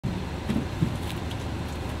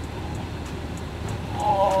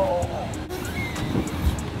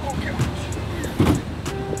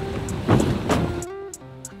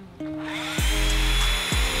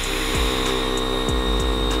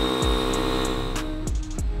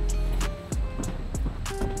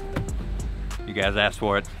You guys asked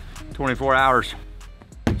for it. 24 hours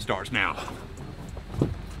starts now.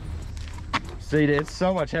 See, it's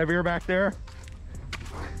so much heavier back there.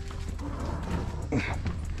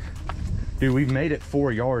 Dude, we've made it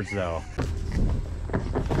 4 yards though.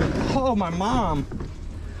 Oh, my mom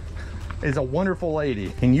is a wonderful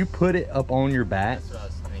lady. Can you put it up on your back?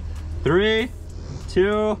 3,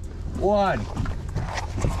 2, 1.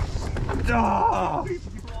 Oh,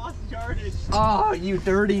 oh, you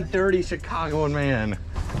dirty, dirty Chicagoan man.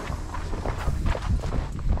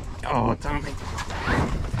 Oh, Tommy.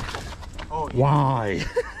 Oh, yeah. Why?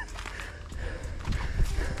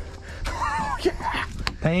 Oh, yeah.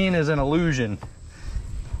 Pain is an illusion.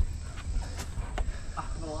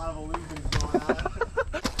 A lot of illusions going on.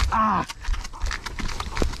 Ah!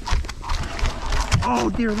 Oh,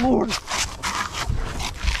 dear Lord.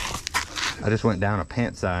 I just went down a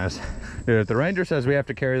pant size. Dude, if the ranger says we have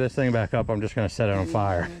to carry this thing back up, I'm just gonna set it on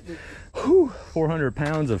fire. Whew, 400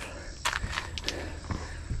 pounds of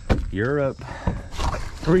Europe.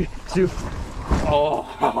 3, 2,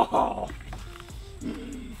 oh.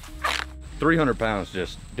 300 pounds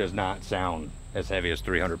just does not sound as heavy as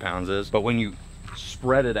 300 pounds is. But when you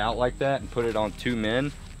spread it out like that and put it on 2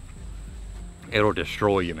 men, it'll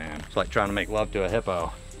destroy you, man. It's like trying to make love to a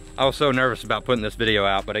hippo. I was so nervous about putting this video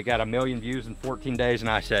out, but it got 1 million views in 14 days, and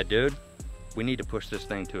I said, dude, we need to push this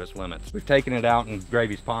thing to its limits. We've taken it out in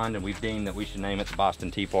Gravy's Pond, and we've deemed that we should name it the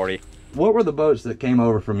Boston Tea Party. What were the boats that came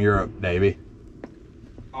over from Europe, Davey?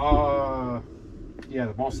 Yeah,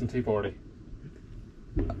 the Boston Tea Party.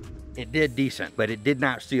 It did decent, but it did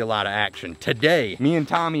not see a lot of action. Today, me and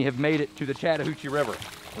Tommy have made it to the Chattahoochee River,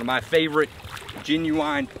 one of my favorite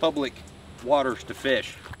genuine public waters to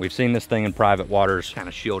fish. We've seen this thing in private waters, kind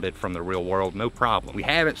of shielded from the real world, no problem. We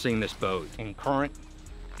haven't seen this boat in current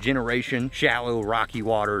generation, shallow, rocky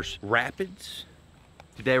waters, rapids.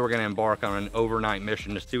 Today we're gonna embark on an overnight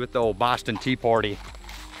mission to see what the old Boston Tea Party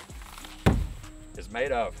is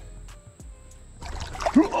made of.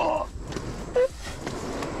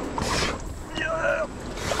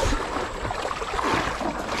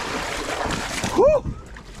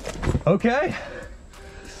 Okay.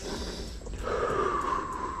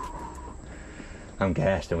 I'm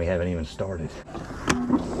gassed and we haven't even started.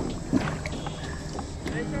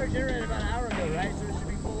 They started generating about an hour ago, right? So it should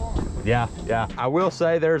be full on. Yeah, yeah. I will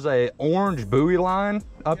say there's a orange buoy line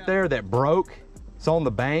up there that broke. It's on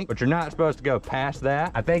the bank, but you're not supposed to go past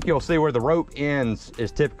that. I think you'll see where the rope ends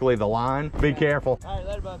is typically the line. Be careful. All right,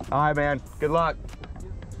 later, bud. All right, man. Good luck.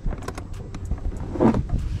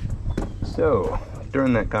 So,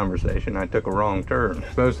 during that conversation, I took a wrong turn.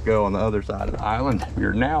 Supposed to go on the other side of the island.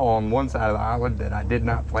 You're now on one side of the island that I did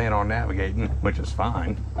not plan on navigating, which is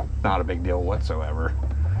fine. Not a big deal whatsoever.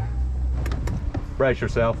 Brace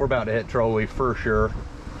yourself. We're about to hit Trolley for sure.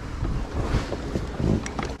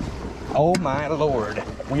 Oh my Lord.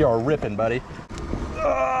 We are ripping, buddy.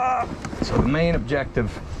 So the main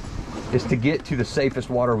objective is to get to the safest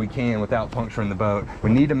water we can without puncturing the boat.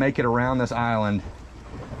 We need to make it around this island,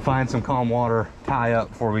 find some calm water, tie up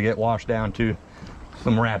before we get washed down to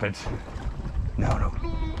some rapids. No.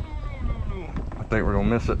 I think we're gonna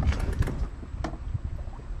miss it.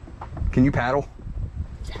 Can you paddle?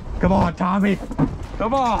 Come on, Tommy.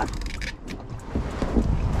 Come on.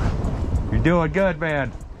 You're doing good,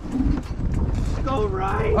 man. Go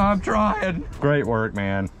right. I'm trying. Great work,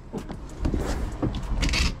 man.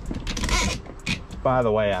 By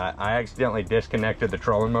the way, I accidentally disconnected the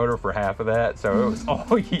trolling motor for half of that, so it was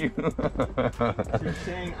all you. You're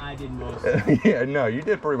saying I did most of it. Yeah, no, you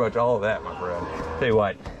did pretty much all of that, my friend. Tell you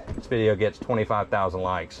what, this video gets 25,000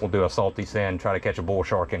 likes. We'll do a salty send, try to catch a bull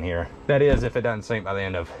shark in here. That is, if it doesn't sink by the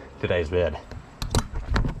end of today's vid.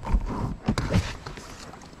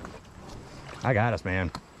 I got us,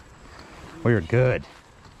 man. We are good.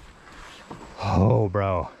 Oh,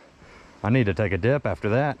 bro. I need to take a dip after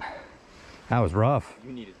that. That was rough.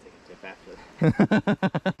 You need to take a dip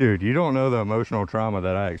after that. Dude, you don't know the emotional trauma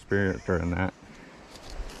that I experienced during that.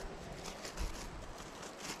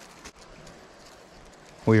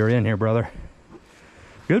 We are in here, brother.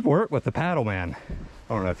 Good work with the paddle, man.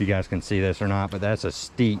 I don't know if you guys can see this or not, but that's a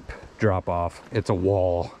steep drop off. It's a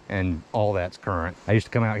wall and all that's current. I used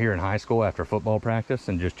to come out here in high school after football practice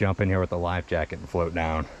and just jump in here with a life jacket and float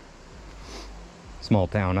down. Small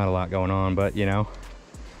town, not a lot going on, but you know,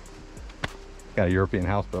 got a European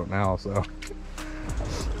houseboat now, so.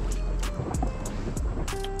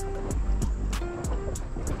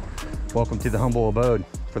 Welcome to the humble abode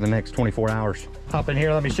for the next 24 hours. Hop in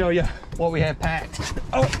here, let me show you what we have packed.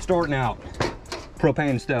 Oh, starting out,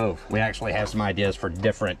 propane stove. We actually have some ideas for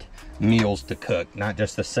different meals to cook, not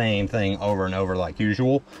just the same thing over and over like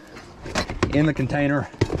usual. in the container,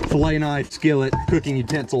 fillet knife, skillet, cooking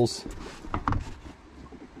utensils.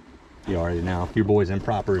 You already know, your boys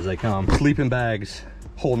improper as they come. Sleeping bags,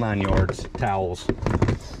 whole 9 yards, towels,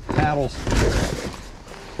 paddles,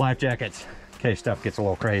 life jackets, in case stuff gets a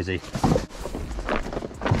little crazy.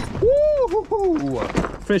 Woo-hoo-hoo.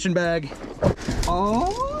 Fishing bag,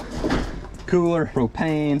 oh, cooler,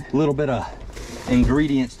 propane, a little bit of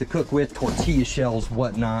ingredients to cook with, tortilla shells,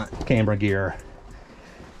 whatnot, camera gear,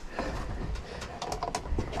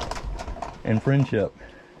 and friendship.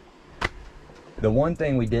 The one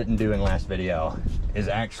thing we didn't do in last video is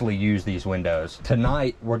actually use these windows.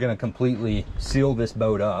 Tonight, we're gonna completely seal this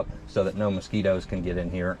boat up so that no mosquitoes can get in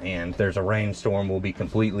here, and there's a rainstorm, we'll be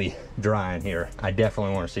completely dry in here. I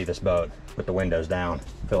definitely wanna see this boat with the windows down.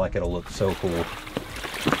 I feel like it'll look so cool.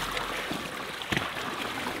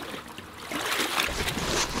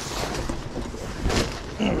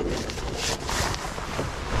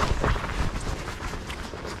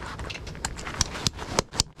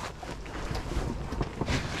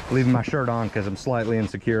 Leaving my shirt on because I'm slightly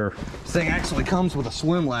insecure. This thing actually comes with a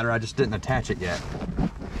swim ladder, I just didn't attach it yet.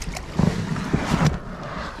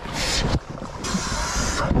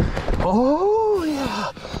 Oh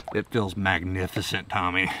yeah. It feels magnificent,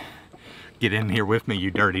 Tommy. Get in here with me,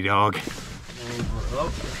 you dirty dog.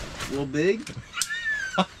 Oh, a little big.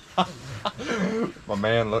 My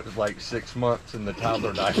man looks like 6 months in the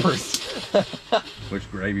toddler diapers. Wish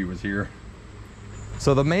Gravy was here.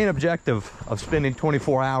 So the main objective of spending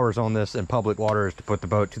 24 hours on this in public water is to put the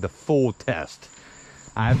boat to the full test.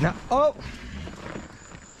 I have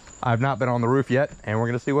not been on the roof yet, and we're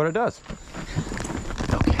gonna see what it does.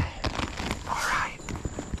 Okay, all right.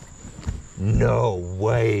 No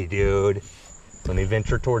way, dude. Let me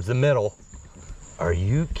venture towards the middle. Are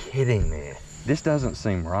you kidding me? This doesn't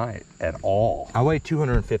seem right at all. I weigh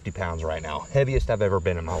 250 pounds right now, heaviest I've ever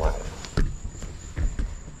been in my life.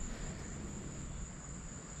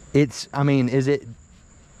 It's, I mean, is it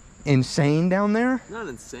insane down there? Not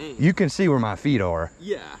insane. You can see where my feet are.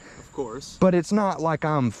 Yeah, of course. But it's not like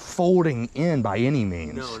I'm folding in by any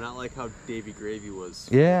means. No, not like how Davy Gravy was.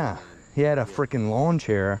 Yeah, he had a freaking lawn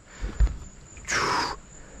chair.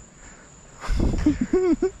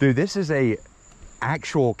 Dude, this is a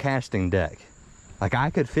actual casting deck. Like, I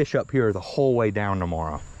could fish up here the whole way down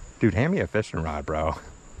tomorrow. Dude, hand me a fishing rod, bro.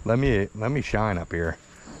 Let me shine up here.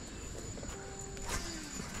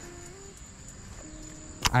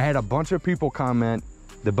 I had a bunch of people comment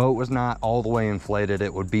the boat was not all the way inflated.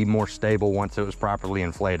 It would be more stable once it was properly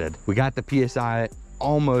inflated. We got the PSI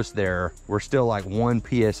almost there. We're still like 1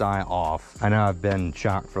 PSI off. I know I've been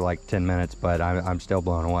shocked for like 10 minutes, but I'm still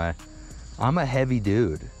blown away. I'm a heavy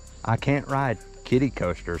dude. I can't ride kiddie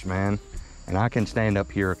coasters, man. And I can stand up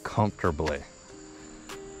here comfortably.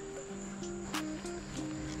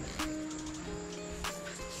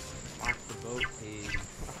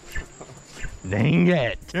 Dang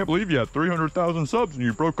it. Can't believe you had 300,000 subs and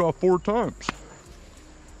you broke off 4 times.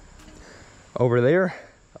 Over there,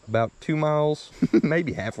 about 2 miles,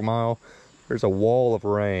 maybe half a mile, there's a wall of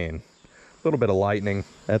rain. A little bit of lightning.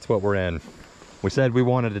 That's what we're in. We said we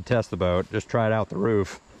wanted to test the boat, just try it out the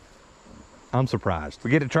roof. I'm surprised.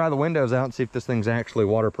 We get to try the windows out and see if this thing's actually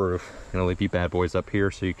waterproof. I'm gonna leave you bad boys up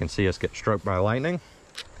here so you can see us get struck by lightning.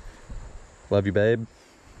 Love you, babe.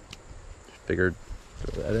 Figured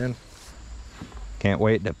throw that in. Can't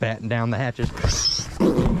wait to batten down the hatches.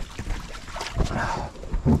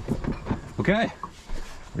 Okay,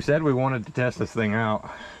 we said we wanted to test this thing out.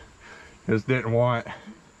 Just didn't want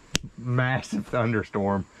massive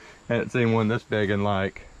thunderstorm. Hadn't seen one this big in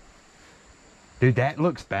like, dude, that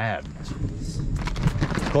looks bad.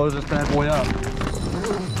 Close this bad boy up.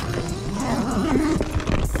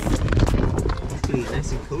 It's gonna be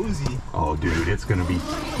nice and cozy. Oh, dude, it's gonna be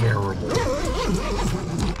terrible.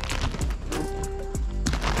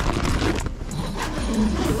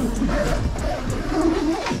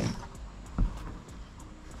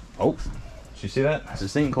 Oh, did you see that? Is it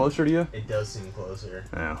seem closer to you? It does seem closer.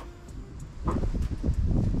 Yeah.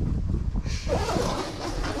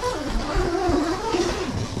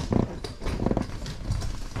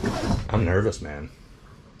 I'm nervous, man.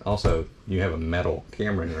 Also, you have a metal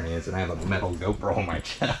camera in your hands and I have a metal GoPro on my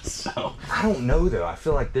chest, so. I don't know though, I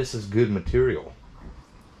feel like this is good material.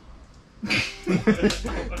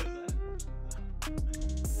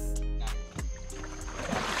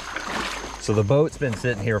 So the boat's been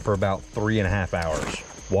sitting here for about 3.5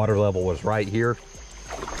 hours. Water level was right here.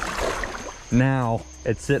 Now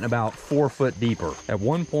it's sitting about 4 foot deeper. At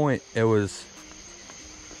one point it was,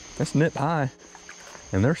 that's nip high.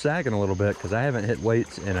 and they're sagging a little bit because I haven't hit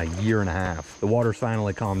weights in a year and a half. The water's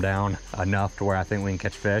finally calmed down enough to where I think we can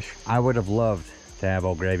catch fish. I would have loved to have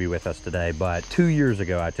old Gravy with us today, but 2 years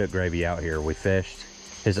ago I took Gravy out here. We fished.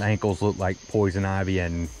 His ankles looked like poison ivy,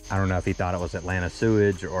 and I don't know if he thought it was Atlanta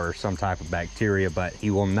sewage or some type of bacteria, but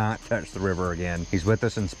he will not touch the river again. He's with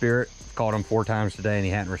us in spirit. Called him 4 times today and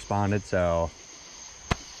he hadn't responded, so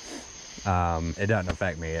it doesn't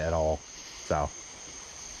affect me at all. So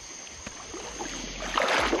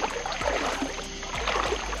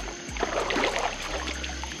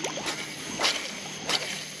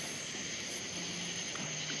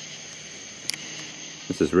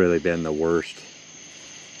this has really been the worst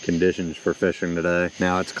conditions for fishing today.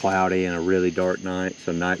 Now it's cloudy and a really dark night,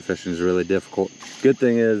 so night fishing is really difficult. Good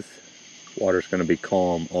thing is water's going to be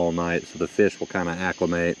calm all night, so the fish will kind of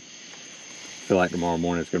acclimate. I feel like tomorrow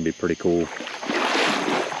morning it's going to be pretty cool.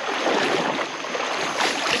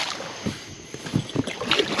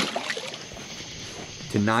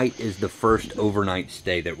 Tonight is the first overnight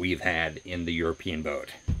stay that we've had in the European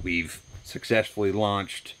boat. We've successfully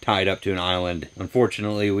launched, tied up to an island.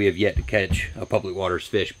 Unfortunately, we have yet to catch a public waters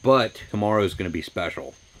fish, but tomorrow is going to be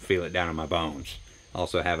special. Feel it down in my bones.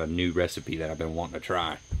 Also have a new recipe that I've been wanting to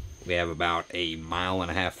try. We have about a 1.5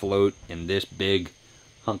 mile float in this big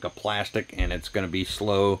hunk of plastic, and it's going to be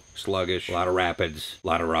slow, sluggish, a lot of rapids, a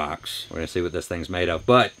lot of rocks. We're going to see what this thing's made of.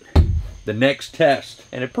 But the next test,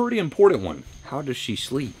 and a pretty important one, how does she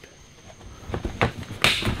sleep?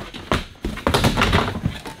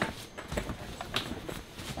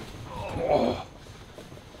 Oh.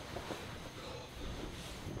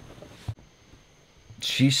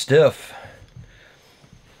 She's stiff.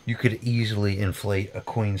 You could easily inflate a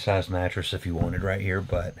queen size mattress if you wanted right here,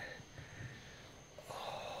 but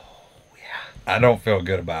oh yeah, I don't feel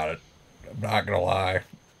good about it. I'm not gonna lie.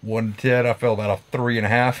 1 to 10, I feel about a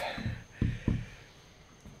 3.5.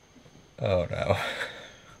 Oh no.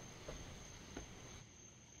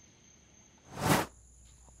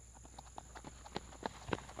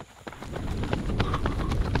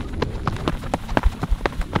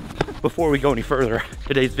 Before we go any further,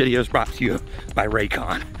 today's video is brought to you by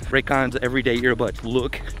Raycon. Raycon's everyday earbuds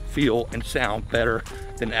look, feel, and sound better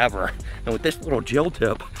than ever. And with this little gel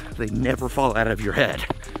tip, they never fall out of your head.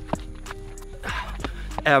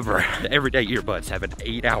 Ever. The everyday earbuds have an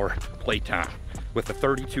 8-hour playtime with a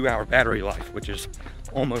 32-hour battery life, which is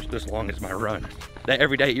almost as long as my run. The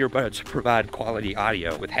everyday earbuds provide quality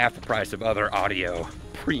audio with half the price of other audio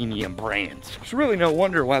premium brands. It's really no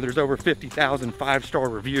wonder why there's over 50,000 5-star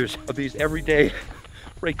reviews of these everyday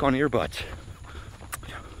Raycon earbuds.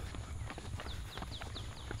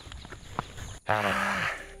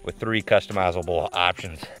 With 3 customizable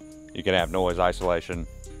options. You can have noise isolation,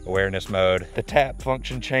 awareness mode. The tap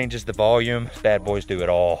function changes the volume. Bad boys do it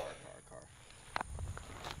all.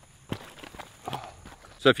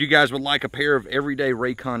 So if you guys would like a pair of everyday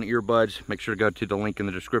Raycon earbuds, make sure to go to the link in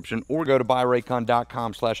the description or go to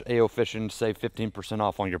buyraycon.com/AOFishing to save 15%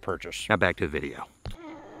 off on your purchase. Now back to the video.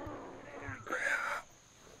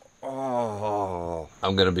 Oh,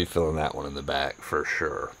 I'm gonna be feeling that one in the back for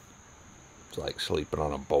sure. It's like sleeping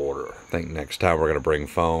on a boulder. I think next time we're gonna bring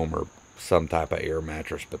foam or some type of air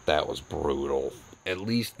mattress, but that was brutal. At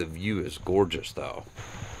least the view is gorgeous though.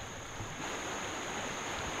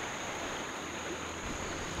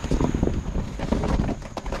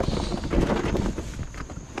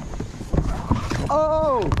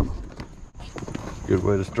 Oh! Good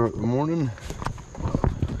way to start the morning.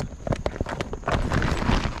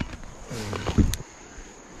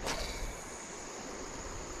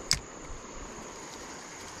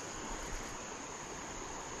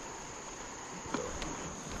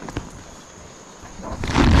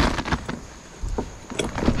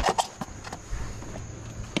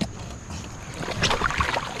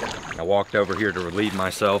 I walked over here to relieve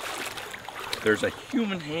myself. There's a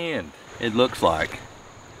human hand. It looks like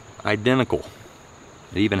identical.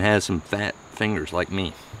 It even has some fat fingers like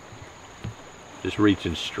me. Just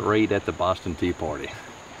reaching straight at the Boston Tea Party.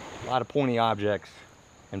 A lot of pointy objects,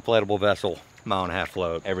 inflatable vessel, 1.5 mile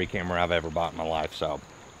float, every camera I've ever bought in my life, so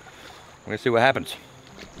we're gonna see what happens.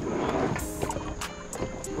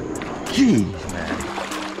 Jeez, man.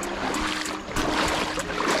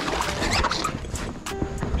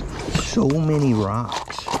 So many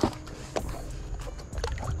rocks.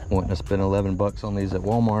 Wouldn't have spent 11 bucks on these at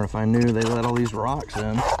Walmart if I knew they let all these rocks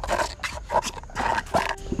in.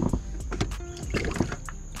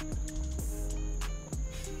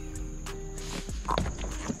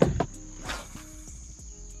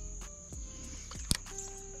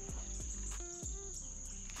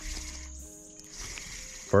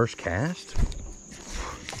 First cast?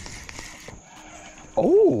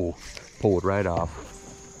 Oh, pulled right off.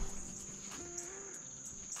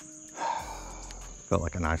 Felt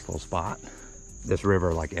like a nice little spot. This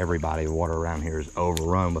river, like every body of water around here, is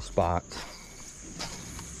overrun with spots.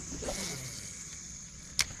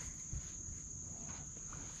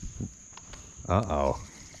 Uh-oh.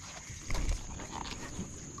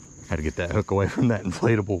 Had to get that hook away from that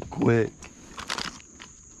inflatable quick.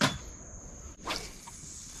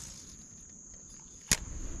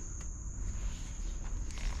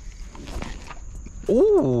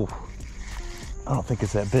 Ooh. I don't think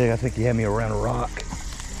it's that big. I think he had me around a rock.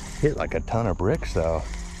 Hit like a ton of bricks though.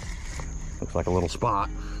 Looks like a little spot.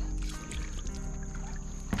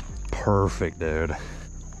 Perfect, dude.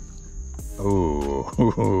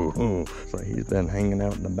 Ooh. It's like he's been hanging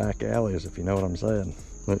out in the back alleys, if you know what I'm saying.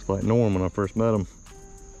 Looks like Norm when I first met him.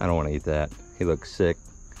 I don't want to eat that. He looks sick.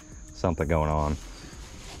 Something going on.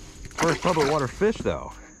 First public water fish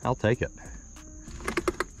though. I'll take it.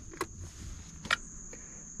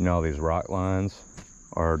 You know, all these rock lines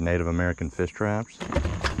are Native American fish traps.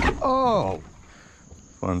 Oh,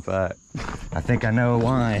 fun fact. I think I know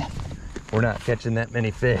why we're not catching that many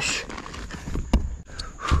fish.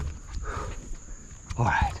 All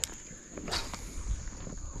right.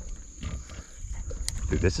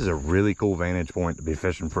 Dude, this is a really cool vantage point to be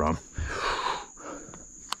fishing from.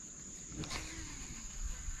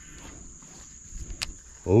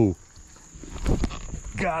 Oh,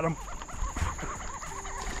 got him.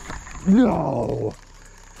 No,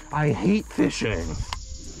 I hate fishing.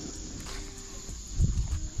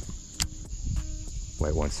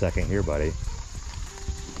 Wait 1 second here, buddy.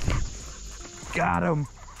 Got him.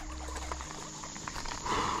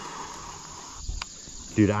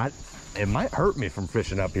 Dude, it might hurt me from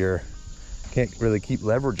fishing up here. Can't really keep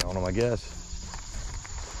leverage on them, I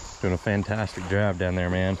guess. Doing a fantastic job down there,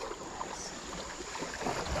 man.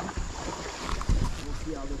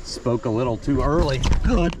 Spoke a little too early.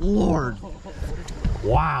 Good Lord.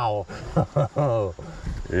 Wow.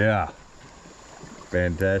 Yeah.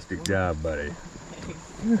 Fantastic job, buddy.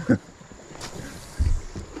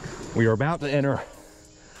 We are about to enter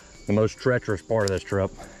the most treacherous part of this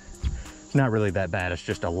trip. It's not really that bad. It's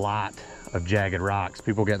just a lot of jagged rocks.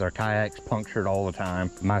 People get their kayaks punctured all the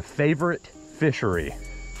time. My favorite fishery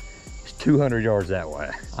is 200 yards that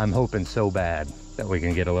way. I'm hoping so bad that we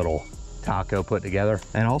can get a little taco put together,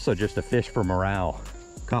 and also just a fish for morale.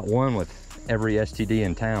 Caught one with every STD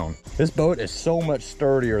in town. This boat is so much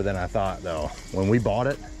sturdier than I thought though. When we bought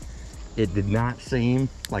it, it did not seem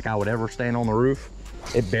like I would ever stand on the roof.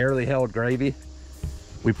 It barely held gravy.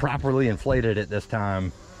 We properly inflated it this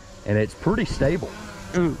time and it's pretty stable.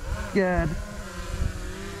 Oh God.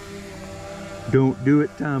 Don't do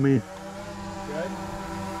it, Tommy.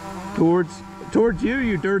 Good? Towards you,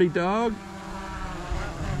 you dirty dog.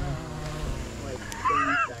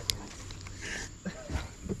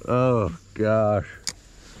 Oh gosh.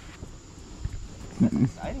 That's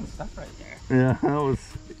exciting stuff right there. Yeah, that was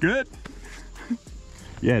good.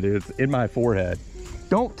 Yeah, dude, it's in my forehead.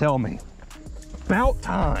 Don't tell me. About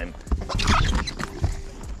time.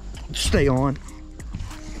 Stay on.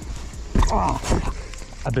 Oh,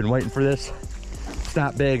 I've been waiting for this. It's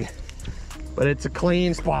not big, but it's a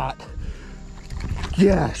clean spot.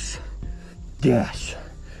 Yes. Yes.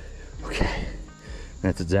 Okay.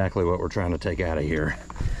 That's exactly what we're trying to take out of here.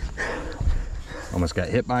 Almost got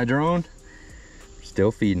hit by a drone.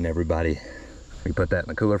 Still feeding everybody. You put that in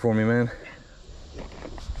the cooler for me, man?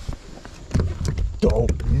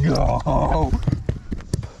 Don't, no.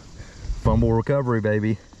 Fumble recovery,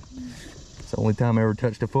 baby. It's the only time I ever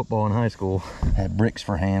touched a football in high school. Had bricks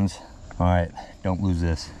for hands. All right, don't lose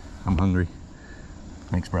this. I'm hungry.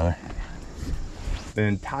 Thanks, brother. The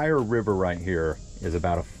entire river right here is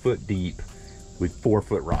about a foot deep with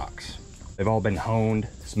 4-foot rocks. They've all been honed,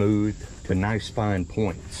 smoothed to nice fine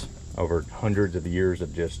points over hundreds of years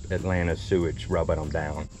of just Atlanta's sewage rubbing them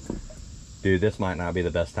down. Dude, this might not be the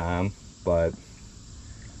best time, but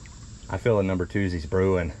I feel a number twosie's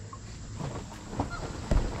brewing.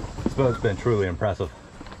 This boat's been truly impressive.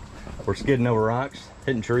 We're skidding over rocks,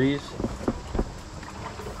 hitting trees.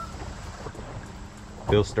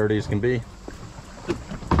 Feel sturdy as can be.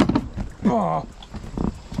 Oh,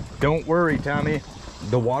 don't worry, Tommy.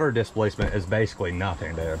 The water displacement is basically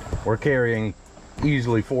nothing, dude. We're carrying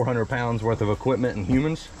easily 400 pounds worth of equipment and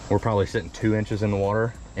humans. We're probably sitting 2 inches in the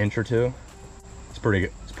water, inch or two. It's pretty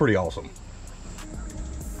good. It's pretty awesome.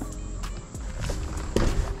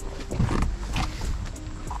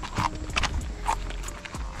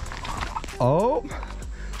 Oh,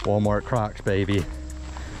 Walmart Crocs, baby.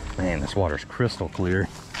 Man, this water's crystal clear.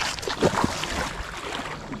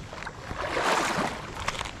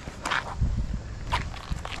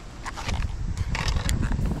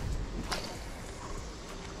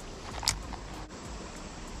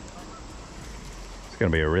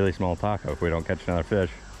 gonna be a really small taco if we don't catch another fish.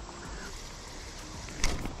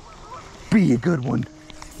 Be a good one.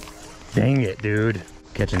 Dang it, dude.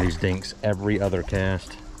 Catching these dinks every other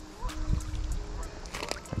cast.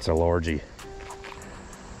 It's a largie.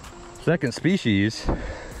 Second species.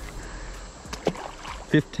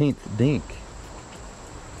 15th dink.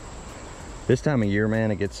 This time of year, man,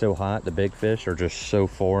 it gets so hot, the big fish are just so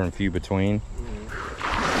far and few between.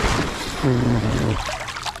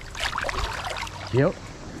 Yep.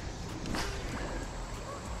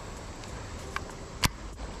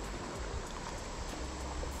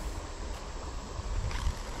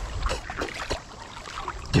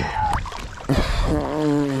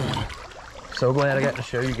 So glad I got to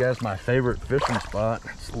show you guys my favorite fishing spot.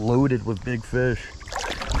 It's loaded with big fish.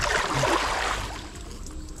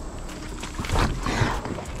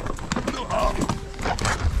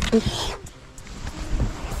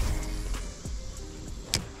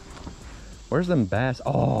 Where's them bass?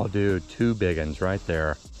 Oh, dude, 2 big ones right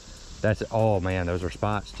there. That's it. Oh man, those are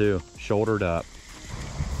spots too. Shouldered up.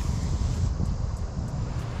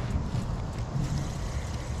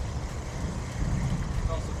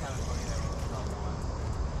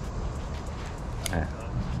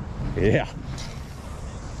 Yeah.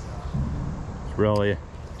 It's really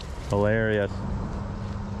hilarious.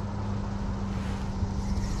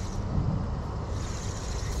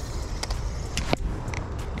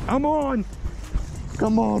 I'm on.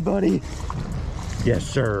 Come on, buddy. Yes,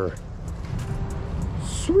 sir.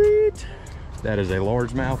 Sweet. That is a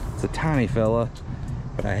largemouth. It's a tiny fella,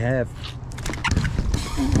 but I have.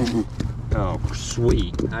 Oh,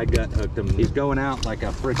 sweet. I gut hooked him. He's going out like a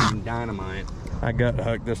freaking dynamite. I gut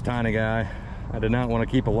hooked this tiny guy. I did not want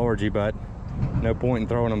to keep a largie, but no point in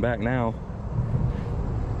throwing him back now.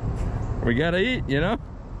 We gotta eat, you know?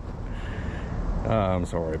 Oh, I'm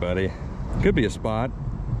sorry, buddy. Could be a spot.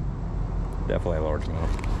 Definitely a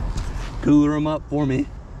largemouth. Cooler him up for me.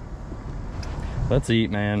 Let's eat,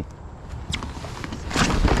 man.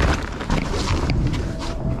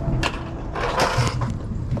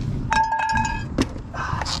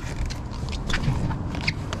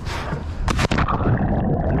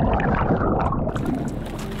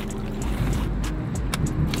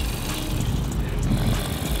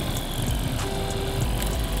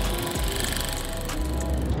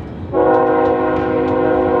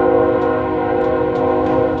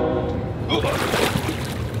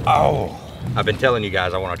 Oh, I've been telling you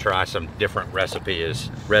guys I want to try some different recipes.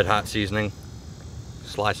 Red hot seasoning,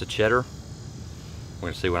 slice of cheddar. We're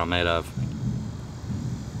gonna see what I'm made of.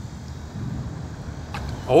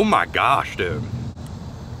 Oh my gosh, dude.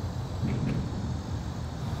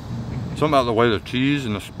 Something about the way the cheese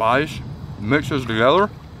and the spice mixes together.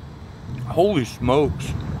 Holy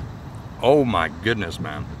smokes. Oh my goodness,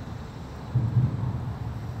 man.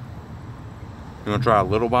 You wanna try a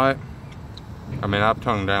little bite? I mean, I've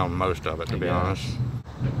tongued down most of it, to be honest.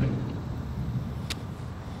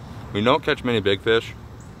 We don't catch many big fish.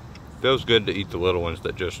 Feels good to eat the little ones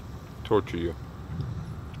that just torture you.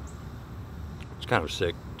 It's kind of a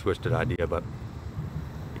sick, twisted idea, but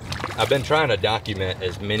I've been trying to document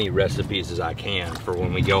as many recipes as I can for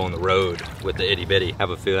when we go on the road with the itty bitty. I have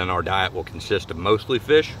a feeling our diet will consist of mostly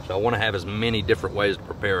fish, so I want to have as many different ways to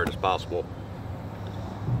prepare it as possible.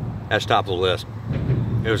 That's top of the list.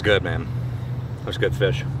 It was good, man. It was good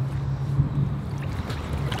fish.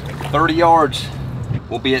 30 yards.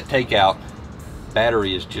 We'll be at takeout.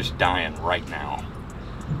 Battery is just dying right now.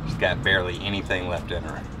 She's got barely anything left in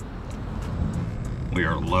her. We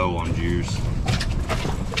are low on juice.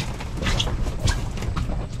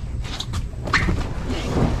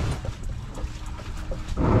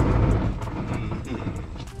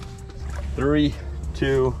 Three,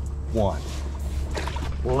 two, one.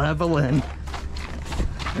 Leveling.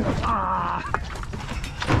 Ah.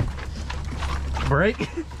 Break.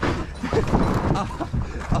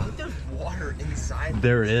 There's water inside.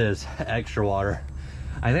 There is extra water.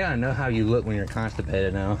 I think I know how you look when you're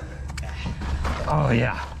constipated now. Oh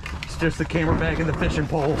yeah, it's just the camera bag and the fishing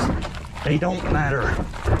poles. They don't matter.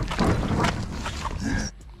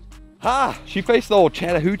 Ah, she faced the old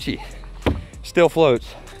Chattahoochee. Still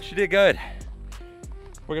floats. She did good.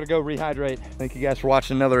 We're gonna go rehydrate. Thank you guys for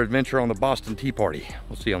watching another adventure on the Boston Tea Party.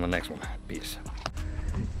 We'll see you on the next one. Peace.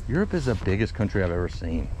 Europe is the biggest country I've ever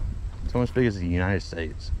seen. It's almost as big as the United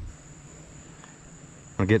States.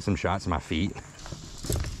 I'm gonna get some shots of my feet.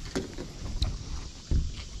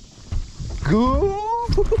 Oh,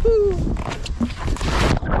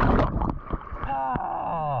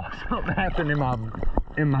 something happened in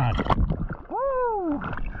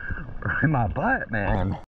my butt, man.